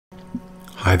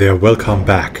Hi there, welcome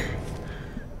back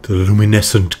to the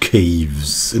luminescent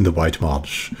caves in the White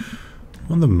Marsh.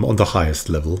 On the highest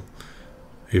level.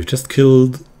 We've just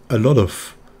killed a lot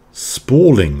of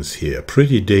spawlings here,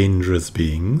 pretty dangerous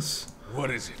beings.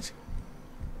 What is it?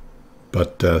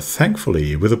 But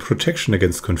thankfully, with a protection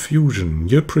against confusion,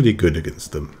 you're pretty good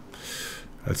against them.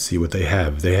 Let's see what they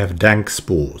have. They have dank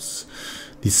spores.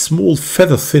 These small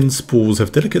feather-thin spores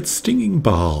have delicate stinging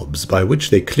barbs by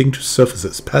which they cling to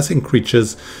surfaces, passing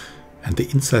creatures and the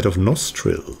inside of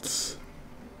nostrils.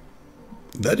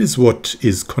 That is what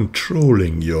is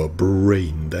controlling your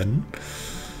brain, then.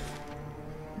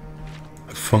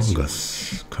 A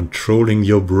fungus controlling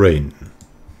your brain.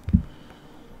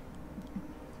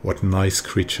 What nice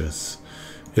creatures.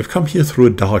 You've come here through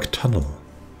a dark tunnel.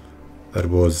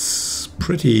 That was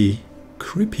pretty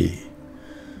creepy.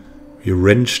 We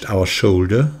wrenched our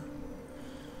shoulder,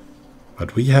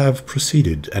 but we have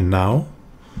proceeded, and now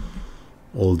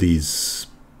all these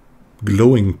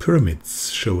glowing pyramids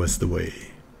show us the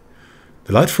way.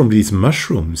 The light from these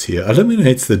mushrooms here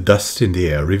illuminates the dust in the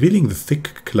air, revealing the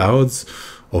thick clouds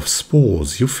of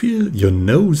spores. You feel your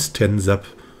nose tense up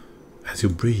as you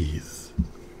breathe.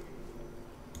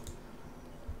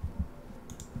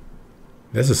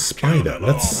 There's a spider.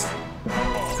 Let's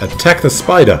attack the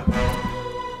spider.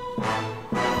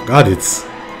 God, it's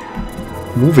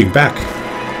moving back.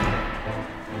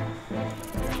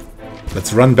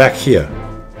 Let's run back here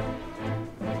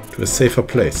to a safer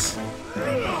place.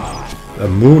 A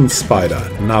moon spider.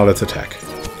 Now let's attack.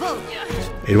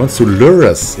 It wants to lure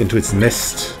us into its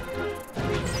nest,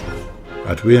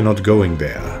 but we are not going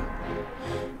there.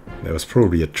 There was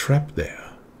probably a trap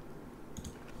there.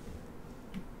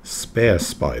 Spare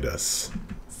spiders.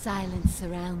 Silence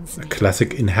surrounds me.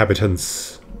 Classic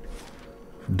inhabitants.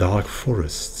 Dark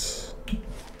forests.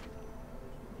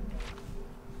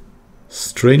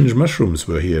 Strange mushrooms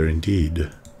were here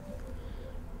indeed.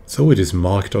 So it is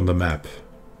marked on the map.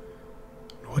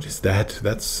 What is that?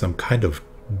 That's some kind of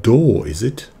door, is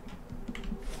it?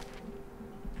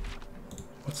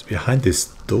 What's behind this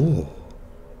door?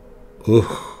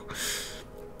 Ugh.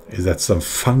 Is that some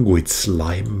fungoid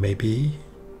slime, maybe?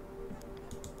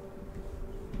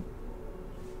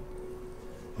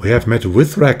 We have met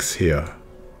Vithracks here.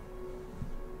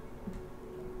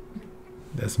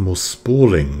 There's more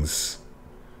spawlings.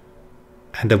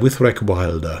 And a Vithrack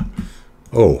wilder.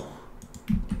 Oh.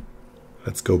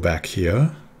 Let's go back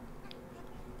here.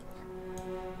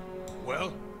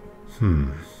 Well?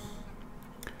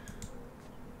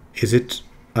 Is it...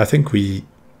 I think we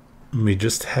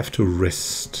just have to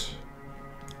rest.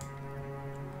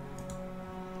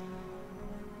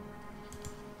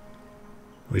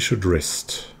 We should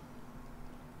rest.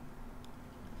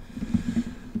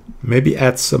 Maybe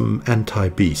add some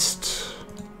anti-beast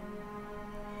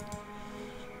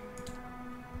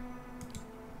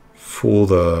for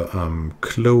the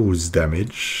close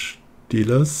damage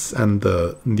dealers, and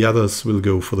the others will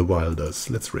go for the wilders.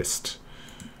 Let's rest.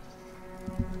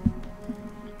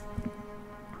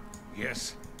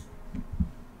 Yes.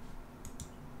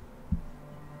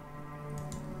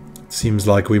 It seems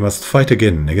like we must fight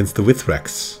again against the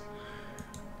Vithracks,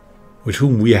 with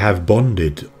whom we have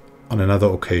bonded on another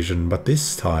occasion, but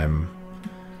this time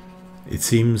it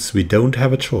seems we don't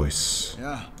have a choice.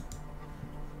 Yeah.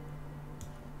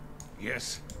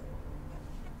 Yes.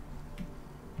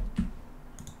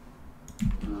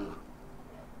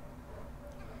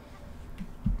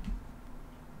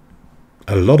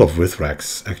 A lot of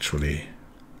Vithracks, actually.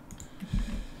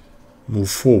 Move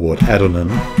forward,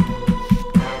 Adonan.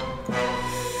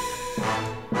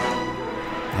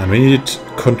 And we need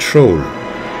control.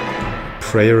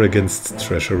 Prayer against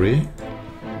treachery.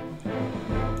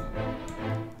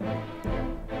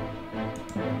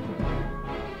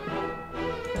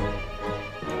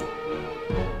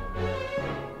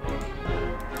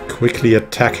 Quickly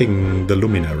attacking the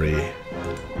luminary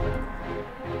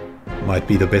might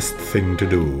be the best thing to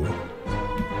do.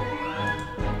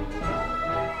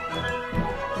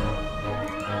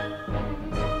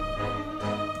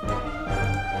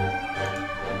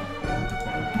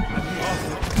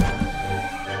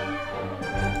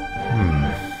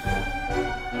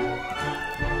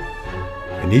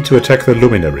 We need to attack the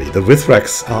luminary. The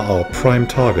Vithracks are our prime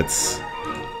targets.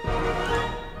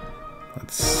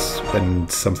 Let's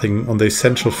spend something on the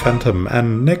essential phantom,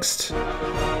 and next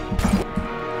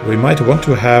we might want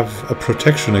to have a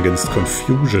protection against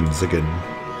confusions again.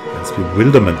 Against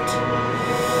bewilderment.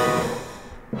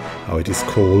 How it is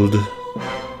called.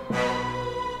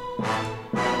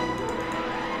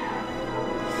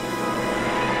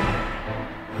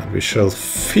 And we shall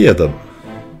fear them.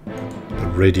 The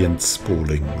radiant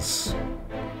spawlings.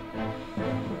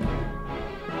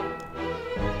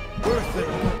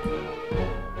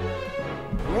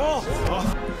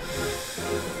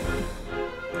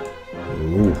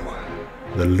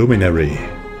 The luminary.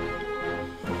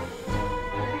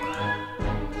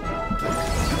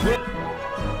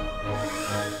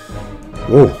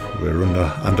 Oh, we're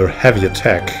under heavy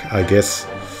attack, I guess.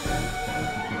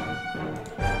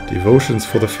 Devotions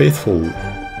for the faithful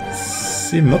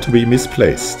seem not to be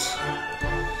misplaced.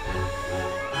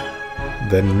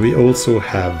 Then we also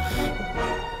have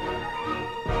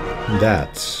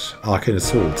that, arcane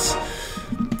assaults.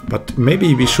 But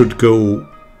maybe we should go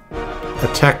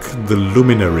attack the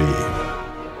luminary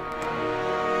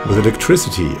with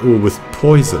electricity or with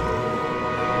poison.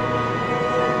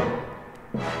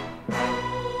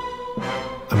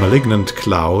 A malignant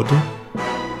cloud.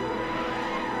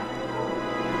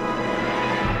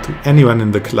 To anyone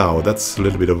in the cloud, that's a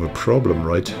little bit of a problem,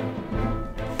 right?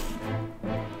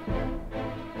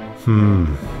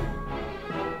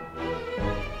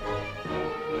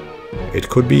 It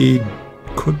could be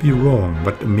wrong,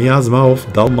 but a miasma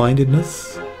of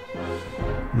dull-mindedness?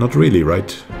 Not really,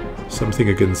 right? Something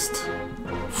against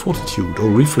fortitude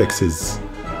or reflexes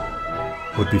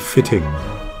would be fitting.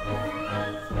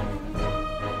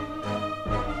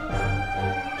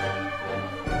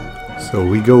 So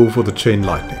we go for the chain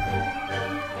lightning.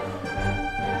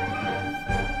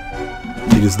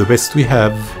 It is the best we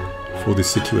have for this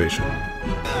situation.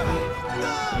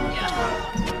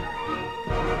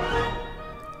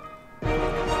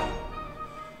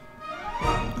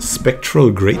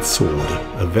 Spectral greatsword,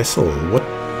 a vessel. What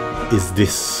is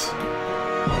this?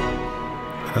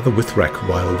 Another Vithrack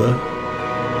wilder.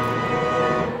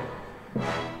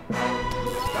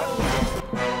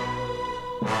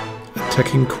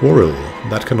 Attacking quarrel.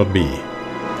 That cannot be.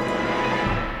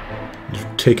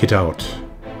 Take it out.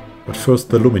 But first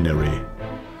the luminary.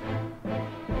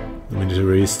 The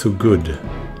luminary is too good.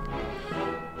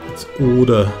 Let's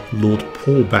order Lord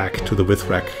Paul back to the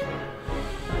Vithrack.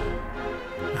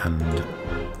 And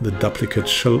the duplicate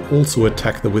shall also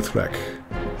attack the Vithrack.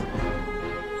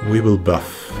 We will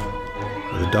buff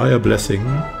with a dire blessing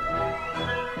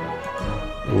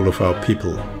all of our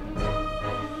people.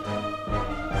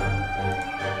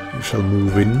 You shall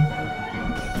move in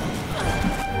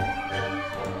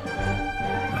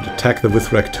and attack the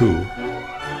Vithrack too.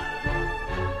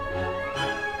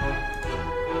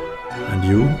 And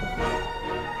you?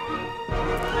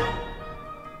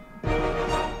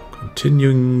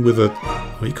 Continuing with a...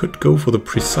 we could go for the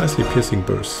precisely piercing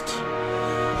burst.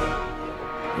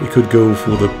 We could go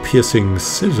for the piercing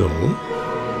sizzle.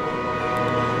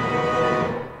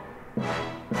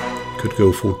 Could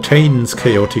go for Tain's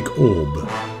chaotic orb.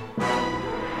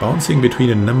 Bouncing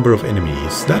between a number of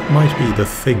enemies. That might be the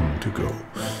thing to go.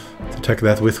 Let's attack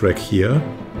that Vithrack here.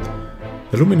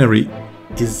 The luminary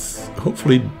is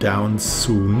hopefully down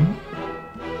soon.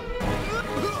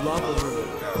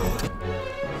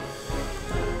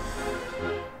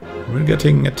 We're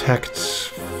getting attacked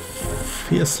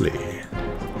fiercely.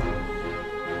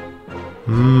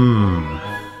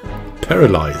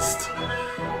 Paralyzed.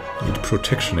 Need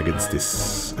protection against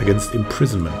this, against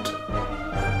imprisonment.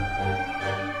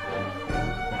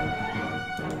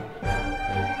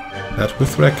 That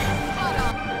Vithrack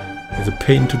is a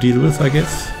pain to deal with, I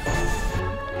guess.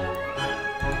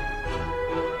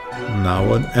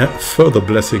 Now a further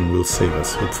blessing will save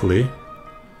us, hopefully.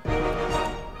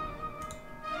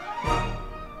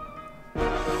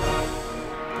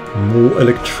 More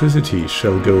electricity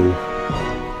shall go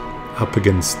up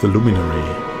against the luminary.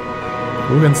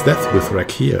 Or against that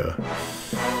Vithrack here.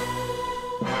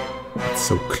 It's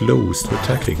so close to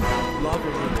attacking.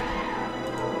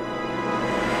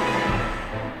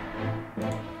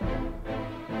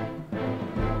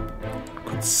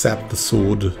 Could sap the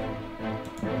sword.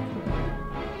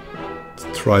 Let's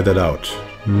try that out.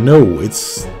 No,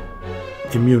 it's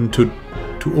immune to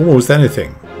almost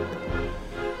anything.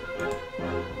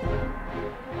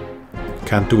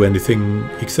 Can't do anything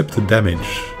except the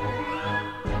damage.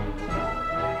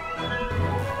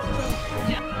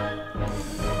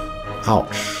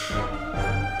 Ouch.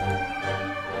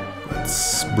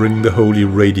 Let's bring the Holy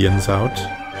Radiance out.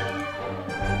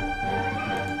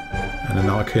 And an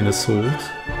Arcane Assault. Is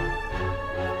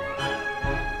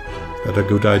that a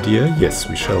good idea? Yes,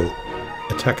 we shall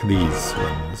attack these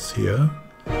ones here.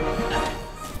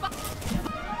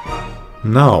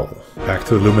 Now, back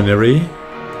to the Luminary.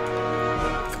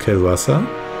 Kelwasser.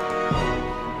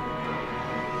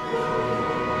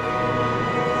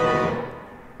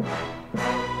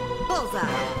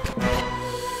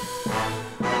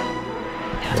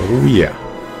 Oh yeah.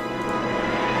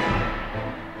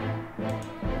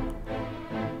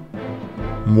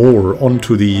 More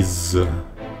onto these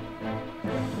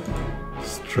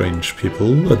strange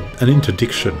people. An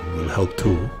interdiction will help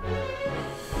too.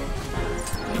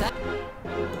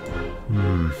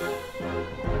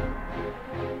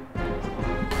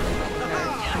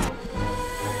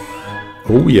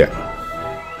 Oh yeah.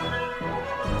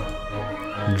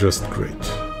 Just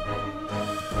great.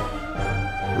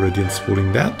 Radiant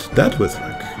spooling that. That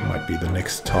Vithrack might be the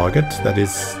next target. That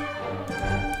is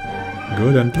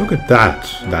good. And look at that.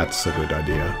 That's a good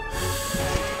idea.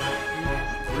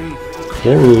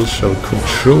 Quarrel shall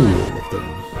control all of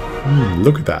them.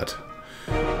 Look at that.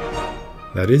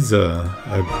 That is a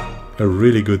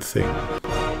really good thing.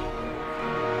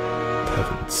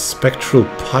 Heavens. Spectral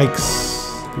pikes.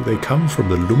 Do they come from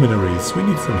the luminaries? We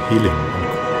need some healing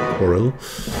on Quarrel.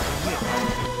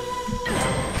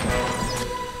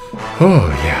 Oh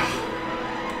yeah.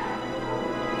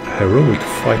 A heroic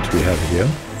fight we have here.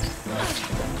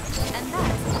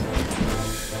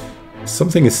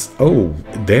 Something is... Oh,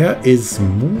 there is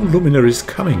more luminaries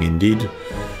coming indeed.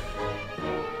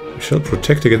 We shall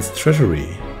protect against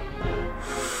treachery.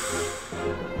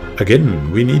 Again,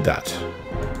 we need that.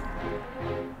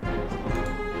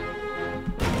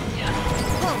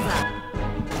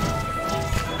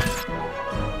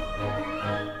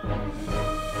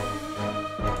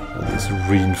 All these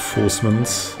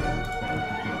reinforcements.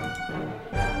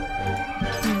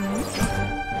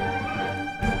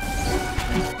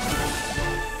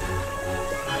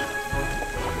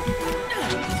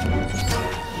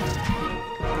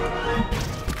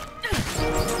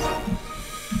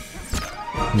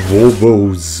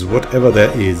 Warbows, whatever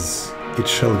there is, it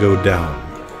shall go down.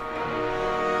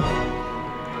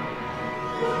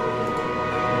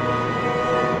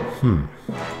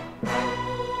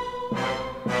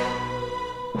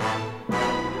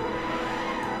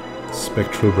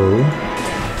 Spectral bow.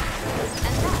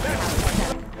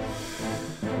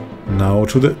 Now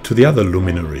to the other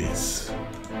luminaries.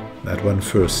 That one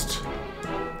first.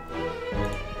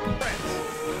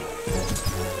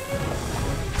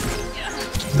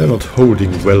 They're not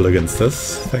holding well against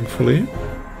us, thankfully.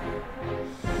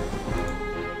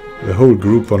 The whole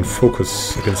group on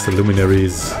focus against the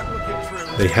luminaries.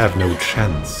 They have no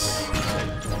chance.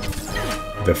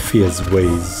 Their fierce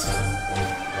ways.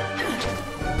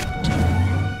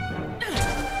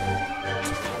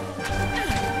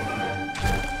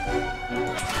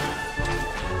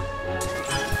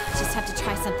 Just have to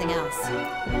try something else.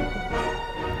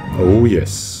 Oh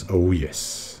yes, oh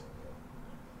yes.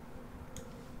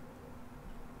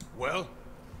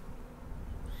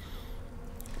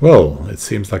 Well, it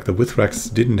seems like the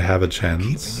Vithracks didn't have a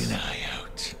chance. Keeping an eye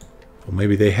out. Or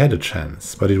maybe they had a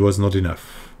chance, but it was not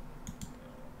enough.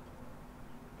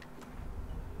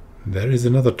 There is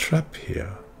another trap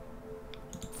here.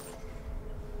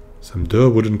 Some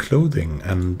wooden clothing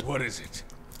and... What is it?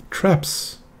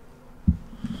 Traps.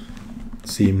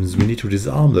 Seems we need to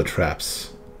disarm the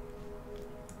traps.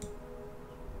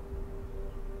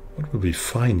 What will we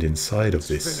find inside of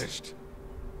this? Finished.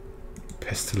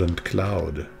 Pestilent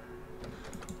cloud.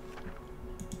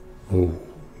 Oh,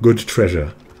 good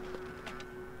treasure.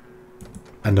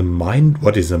 And a mind...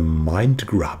 What is a mind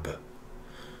grub?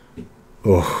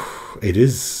 Oh, it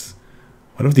is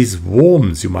one of these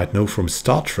worms you might know from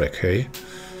Star Trek, hey?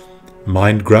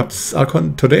 Mind grubs are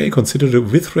today considered a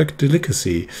Vithrack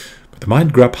delicacy, but the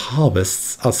mind grub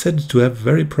harvests are said to have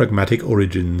very pragmatic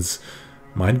origins.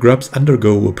 Mind grubs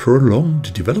undergo a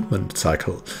prolonged development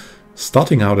cycle,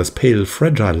 starting out as pale,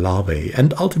 fragile larvae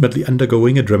and ultimately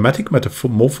undergoing a dramatic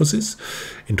metamorphosis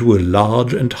into a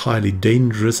large and highly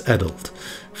dangerous adult.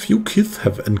 Few kith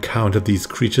have encountered these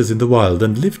creatures in the wild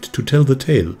and lived to tell the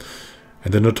tale,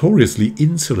 and the notoriously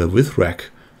insular Vithrack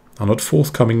are not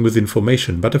forthcoming with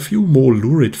information, but a few more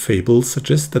lurid fables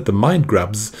suggest that the mind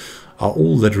grubs are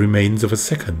all that remains of a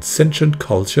second, sentient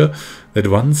culture that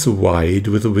once vied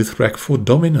with the Vithrack for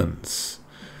dominance.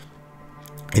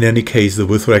 In any case, the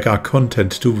Vithrack are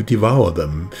content to devour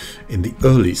them in the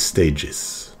early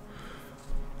stages.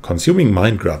 Consuming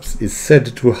mind grubs is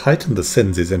said to heighten the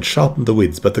senses and sharpen the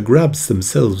wits, but the grubs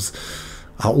themselves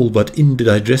are all but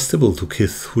indigestible to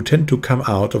kith, who tend to come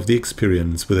out of the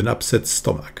experience with an upset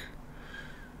stomach.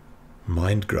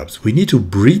 Mind grubs. We need to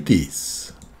breed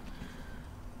these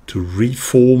to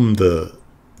reform the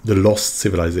lost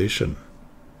civilization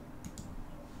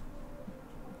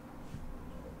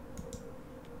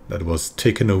that was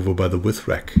taken over by the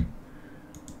Vithrack, it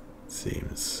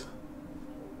seems.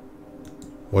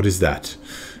 What is that?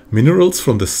 Minerals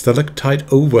from the stalactite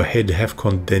overhead have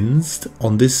condensed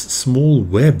on this small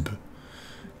web.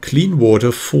 Clean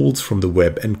water falls from the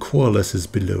web and coalesces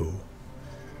below.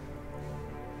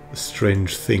 The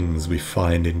strange things we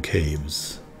find in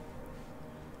caves.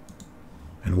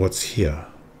 And what's here?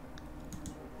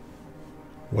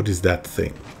 What is that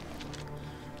thing?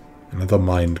 Another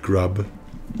mind grub.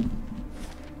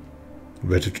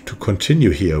 Where to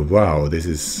continue here? Wow, this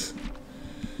is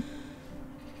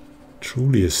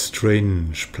Truly a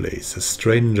strange place, a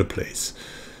stranger place.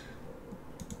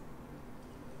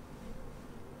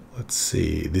 Let's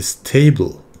see, this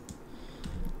table.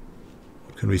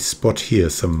 What can we spot here?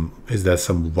 Is there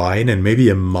some wine and maybe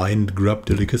a mined grub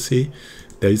delicacy?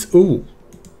 There is, oh!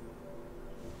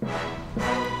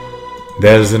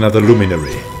 There's another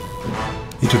luminary.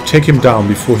 Need to take him down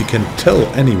before he can tell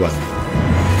anyone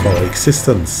of our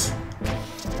existence.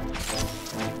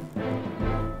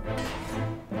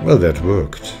 Well, that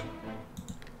worked.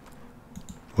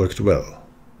 Worked well.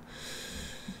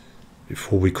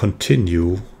 Before we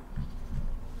continue,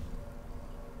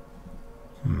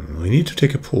 we need to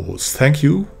take a pause. Thank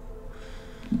you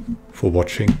for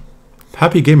watching.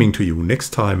 Happy gaming to you. Next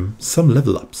time, some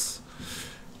level ups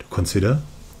to consider.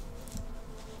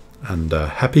 And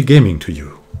happy gaming to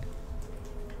you.